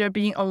there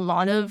being a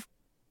lot of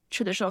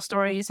traditional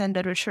stories and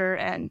literature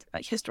and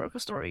like historical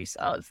stories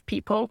of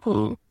people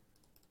who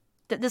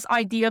this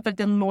idea of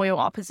the loyal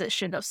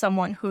opposition of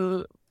someone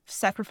who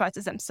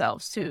sacrifices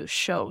themselves to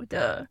show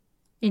the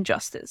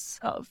injustice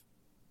of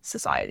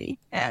society.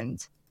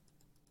 And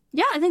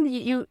yeah, I think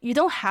you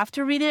don't have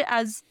to read it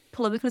as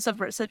politically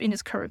subversive in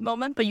its current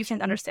moment, but you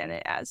can understand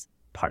it as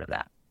part of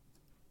that.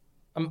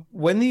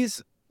 When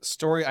these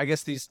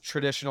these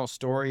traditional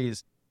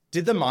stories,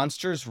 did the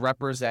monsters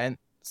represent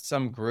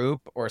some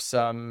group or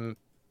some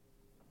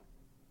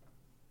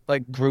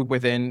like group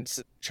within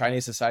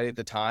Chinese society at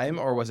the time,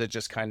 or was it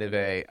just kind of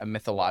a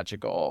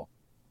mythological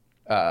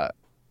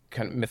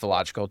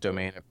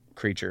domain of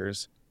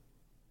creatures?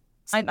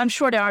 I'm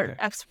sure there are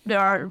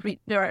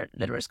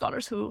literary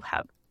scholars who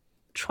have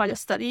tried to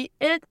study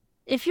it.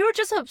 If you're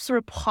just a sort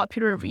of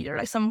popular reader,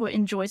 like someone who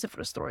enjoys it for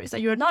the stories,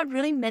 that you're not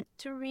really meant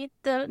to read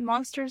the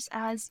monsters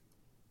as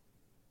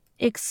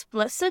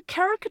explicit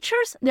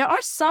caricatures. There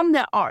are some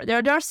that are.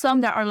 There are some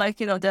that are like,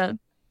 the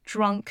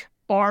drunk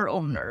bar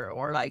owner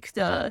or like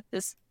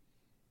this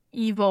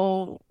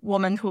evil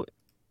woman who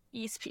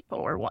eats people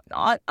or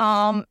whatnot.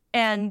 But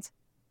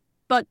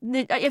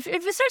if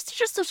it's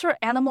just the sort of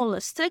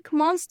animalistic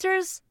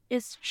monsters,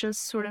 it's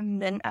just sort of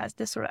meant as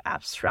this sort of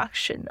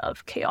abstraction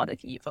of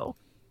chaotic evil,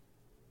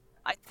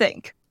 I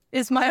think,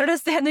 is my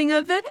understanding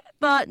of it.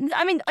 But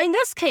I mean, in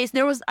this case,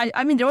 there was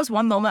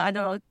one moment, I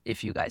don't know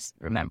if you guys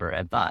remember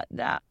it, but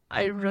that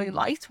I really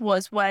liked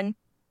was when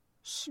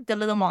the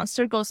little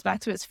monster goes back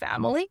to his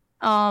family.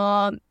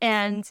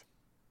 And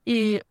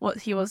he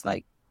was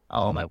like,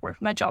 oh,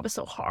 my job is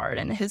so hard.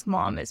 And his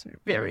mom is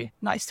very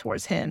nice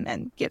towards him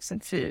and gives him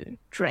food,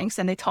 drinks.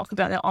 And they talk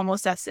about it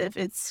almost as if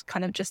it's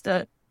kind of just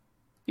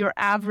your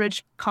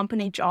average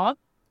company job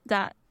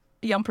that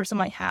a young person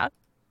might have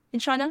in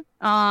China.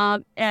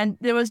 And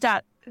there was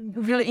that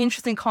really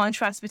interesting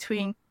contrast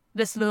between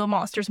this little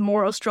monster's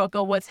moral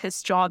struggle with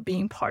his job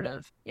being part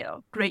of,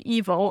 great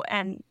evil.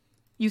 And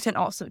you can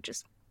also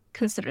just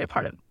consider it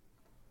part of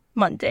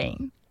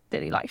mundane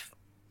daily life.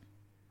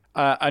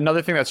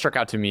 Another thing that struck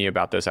out to me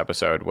about this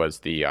episode was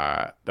the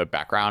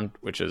background,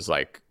 which is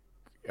like,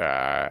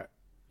 they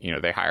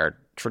hired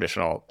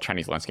traditional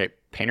Chinese landscape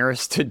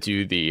painters to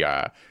do the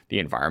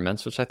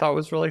environments, which I thought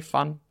was really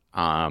fun.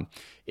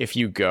 If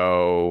you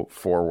go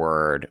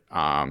forward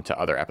to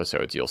other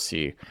episodes, you'll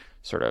see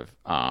sort of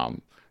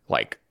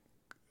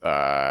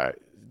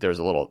there's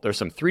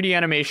some 3D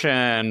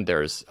animation.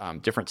 There's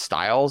different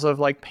styles of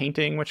like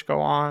painting which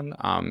go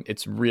on.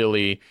 It's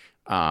really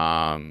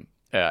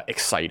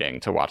exciting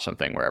to watch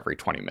something where every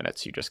 20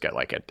 minutes you just get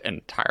like an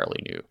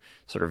entirely new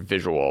sort of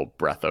visual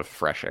breath of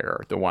fresh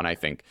air. The one I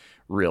think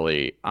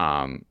really,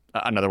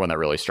 another one that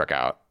really struck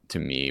out to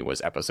me was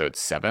episode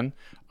 7,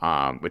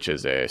 which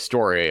is a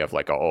story of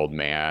like an old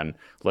man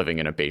living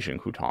in a Beijing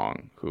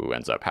hutong who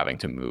ends up having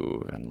to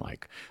move, and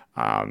like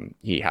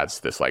he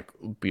has this like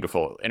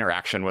beautiful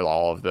interaction with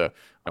all of the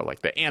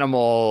like the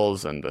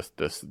animals and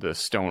the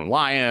stone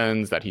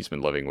lions that he's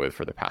been living with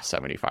for the past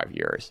 75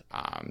 years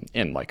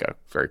in like a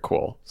very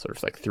cool sort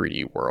of like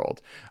 3D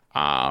world.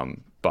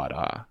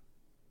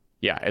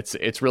 Yeah,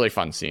 it's really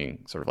fun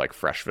seeing sort of like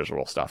fresh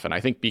visual stuff. And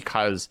I think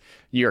because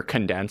you're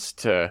condensed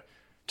to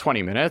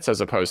 20 minutes as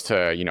opposed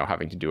to,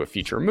 having to do a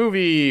feature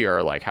movie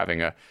or like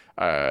having a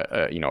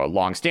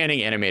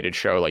long-standing animated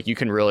show, like you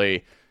can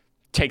really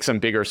take some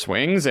bigger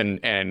swings and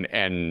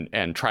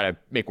try to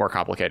make more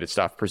complicated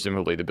stuff.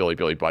 Presumably the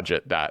Bilibili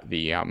budget that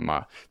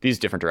these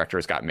different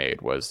directors got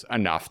made was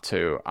enough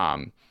to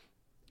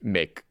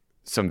make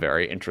some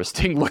very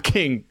interesting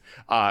looking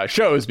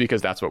shows,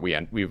 because that's what we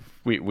end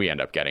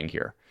up getting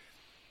here.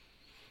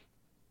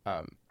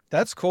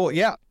 That's cool.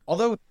 Yeah.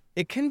 Although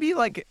it can be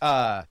like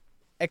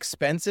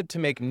expensive to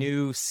make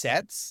new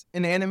sets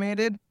in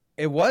animated.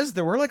 There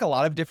were like a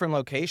lot of different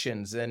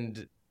locations,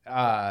 and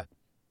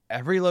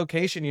every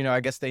location,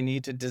 I guess they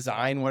need to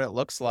design what it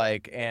looks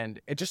like.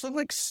 And it just looked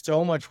like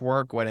so much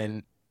work went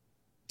into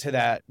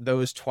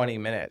those 20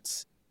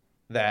 minutes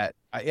that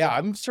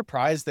I'm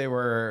surprised they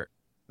were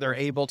they're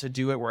able to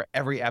do it where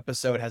every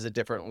episode has a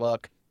different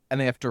look,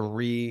 and they have to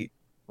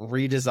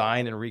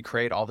redesign and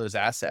recreate all those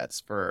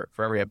assets for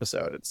every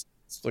episode. It's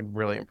like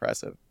really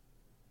impressive.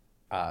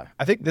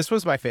 I think this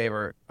was my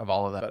favorite of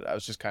all of that. I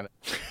was just kind of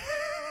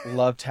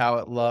loved how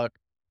it looked,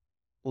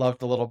 loved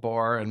the little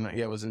boar, and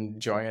yeah, was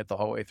enjoying it the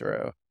whole way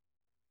through.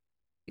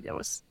 There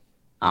was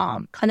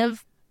kind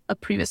of a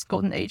previous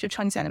golden age of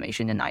Chinese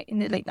animation in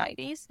the late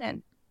 90s,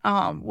 and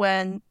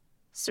when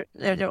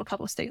there were a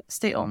couple of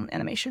state-owned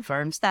animation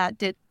firms that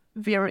did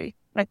very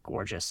like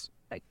gorgeous,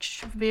 like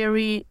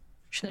very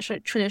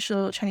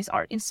traditional Chinese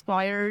art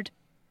inspired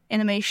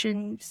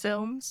animation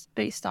films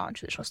based on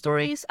traditional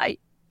stories. I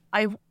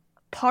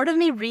part of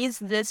me reads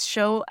this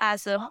show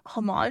as a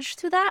homage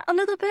to that a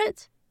little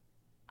bit.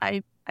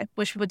 I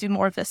wish we would do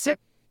more of this.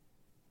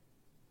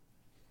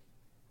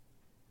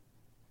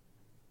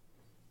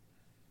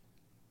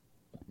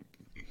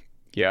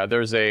 Yeah,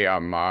 there's a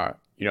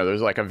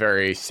there's like a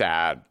very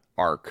sad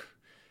arc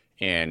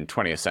in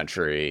 20th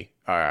century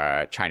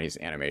Chinese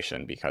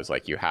animation, because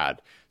like you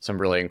had some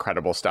really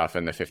incredible stuff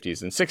in the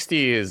 50s and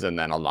 60s, and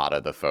then a lot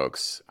of the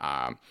folks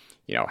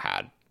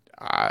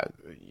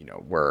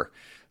were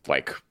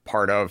like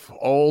part of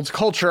old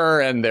culture,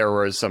 and there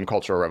was some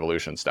Cultural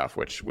Revolution stuff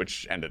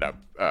which ended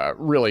up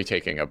really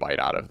taking a bite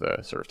out of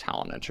the sort of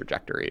talent and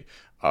trajectory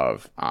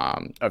of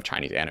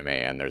Chinese anime.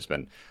 And there's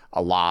been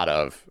a lot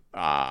of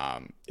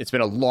it's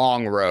been a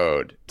long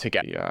road to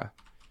get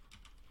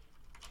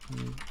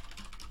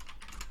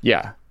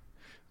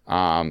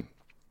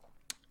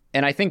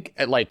and I think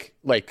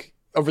like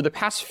over the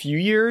past few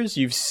years,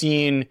 you've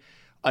seen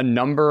a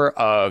number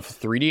of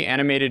 3D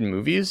animated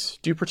movies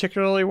do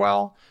particularly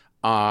well.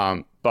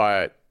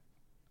 But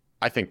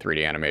I think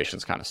 3D animation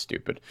is kind of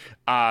stupid.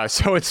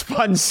 So it's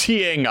fun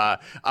seeing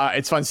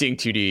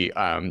 2D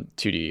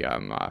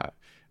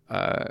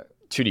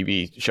 2D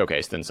be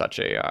showcased in such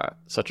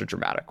a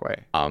dramatic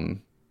way.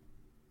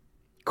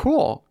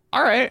 Cool.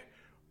 All right.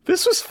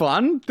 This was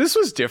fun. This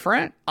was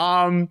different.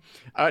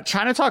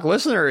 China Talk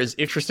listener is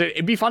interested.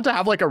 It'd be fun to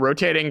have like a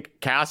rotating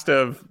cast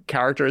of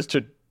characters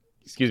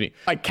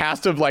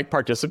cast of like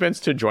participants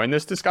to join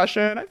this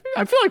discussion.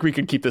 I feel like we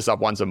could keep this up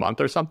once a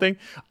month or something.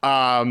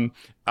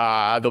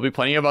 There'll be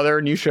plenty of other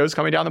new shows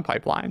coming down the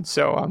pipeline.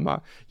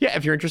 So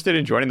if you're interested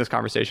in joining this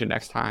conversation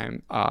next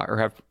time, or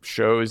have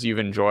shows you've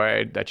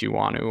enjoyed that you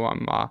want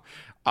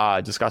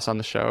to discuss on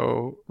the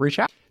show, reach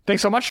out.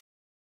 Thanks so much.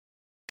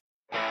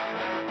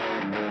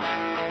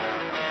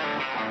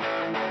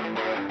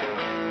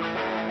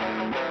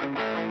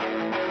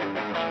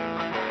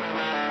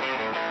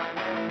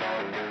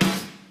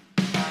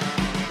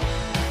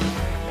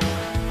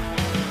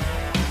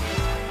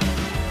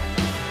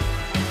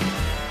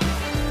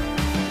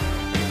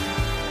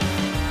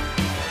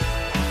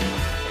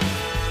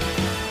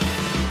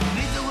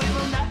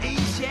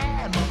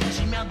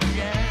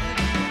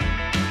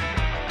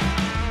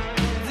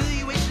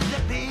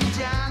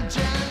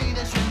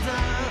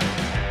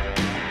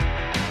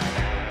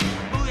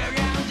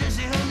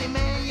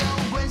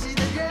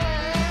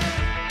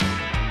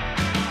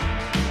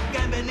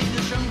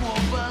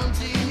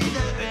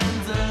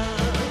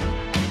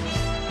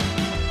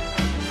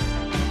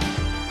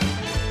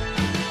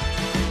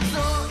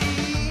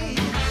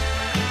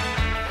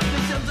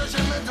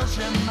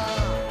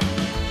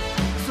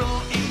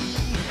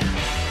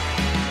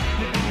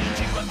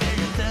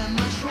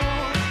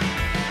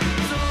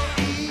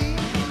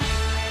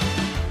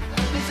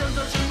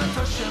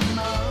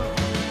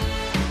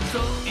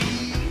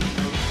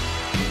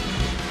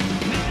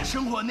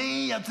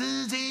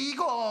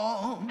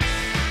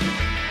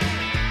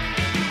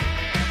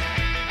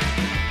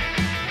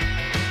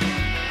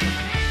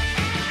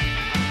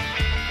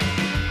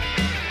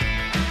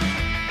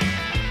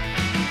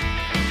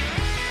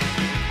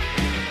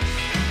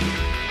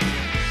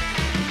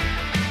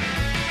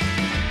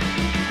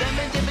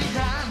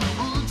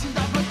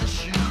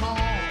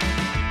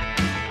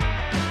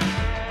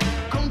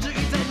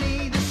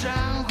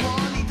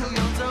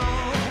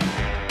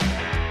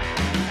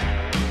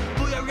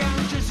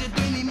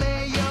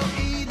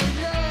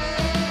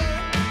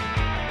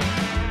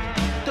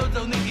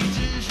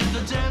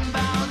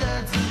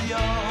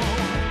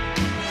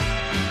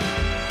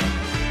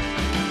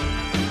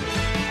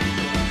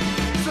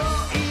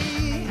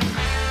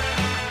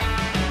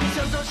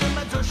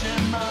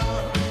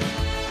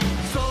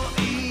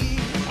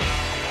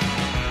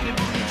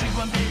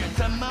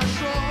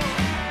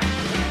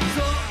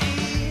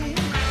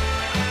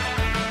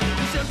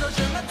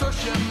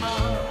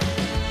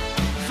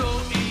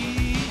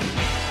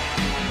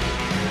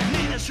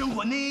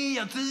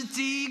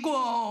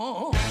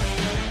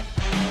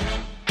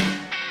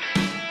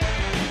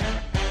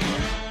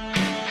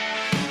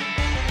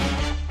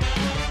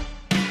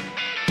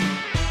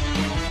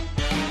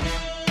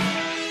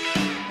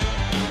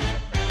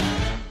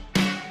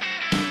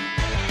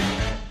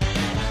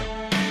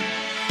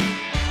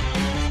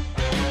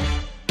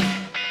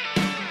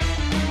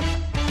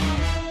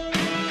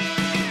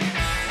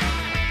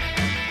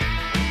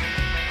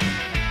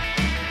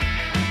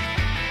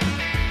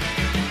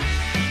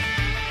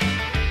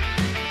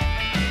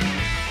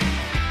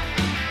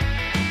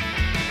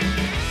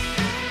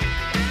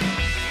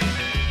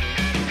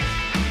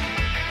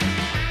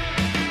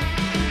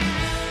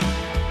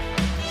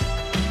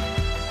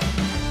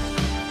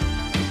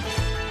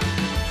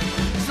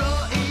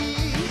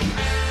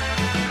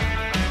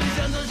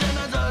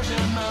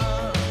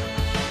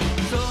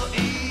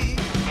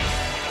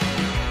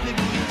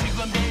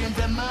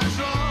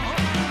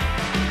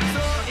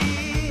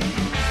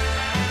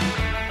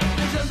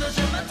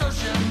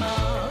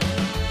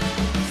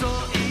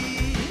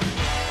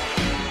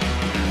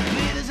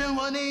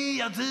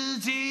 要自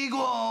己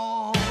过。